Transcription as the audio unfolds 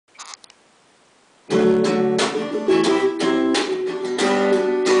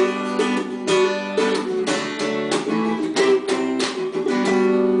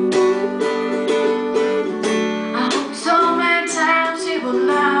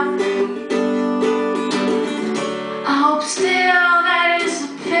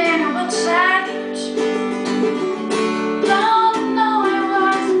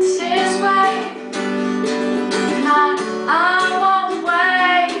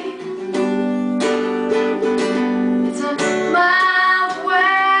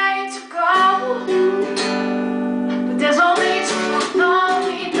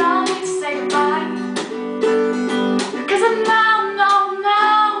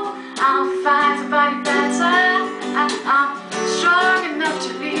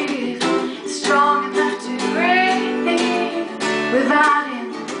Without him,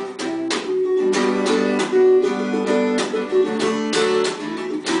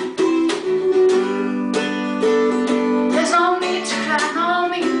 there's no need to cry,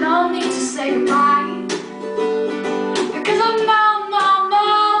 no need to say goodbye. Because I know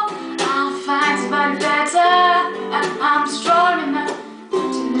I'll find somebody better. I'm strong enough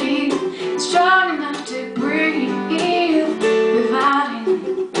to leave, strong enough to breathe without him.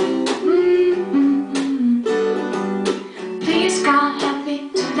 Please God, help me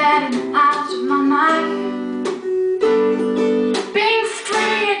to let him out of my mind. Being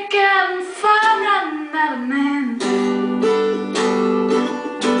free again for another man.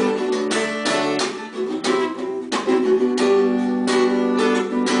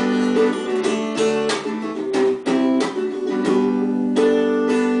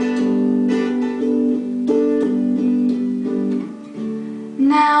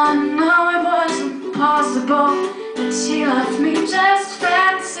 Now I know it wasn't possible, that she left me just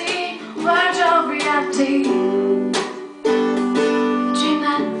fancy words of reality. A dream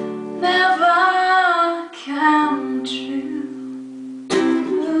that never came true.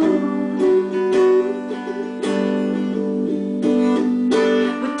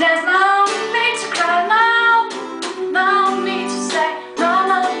 But there's no need to cry now, no need to say, no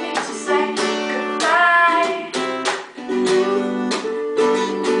need to say goodbye.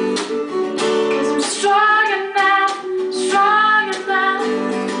 'Cause I'm strong enough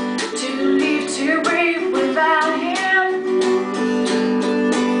to leave, to breathe without him.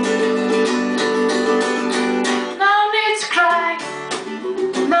 No need to cry,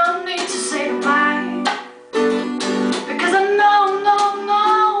 no need to say goodbye. Because I know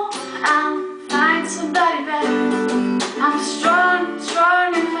I'll find somebody better. I'm strong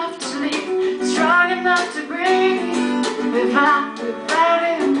enough to leave, strong enough to breathe without him.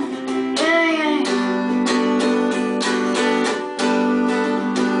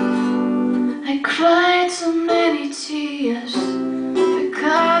 I cried so many tears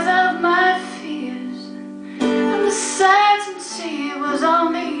because of my fears, and the certainty was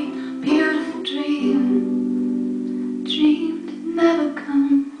only a beautiful dream, a dream that never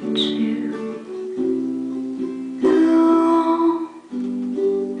come true. Ooh.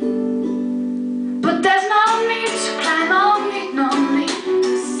 But there's no need to cry, no need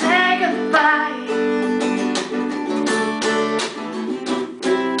to say goodbye.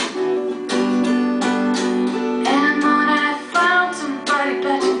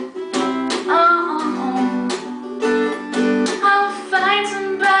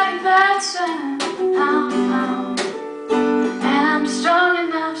 And I'm strong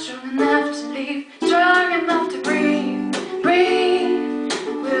enough to leave, strong enough to breathe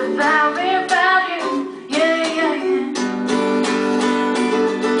without him. Yeah.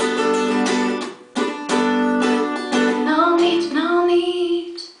 No need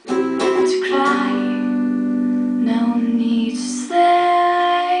to cry, no need to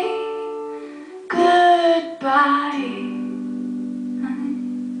say goodbye.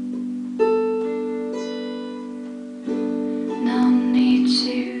 No need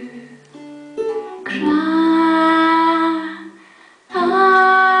to cry.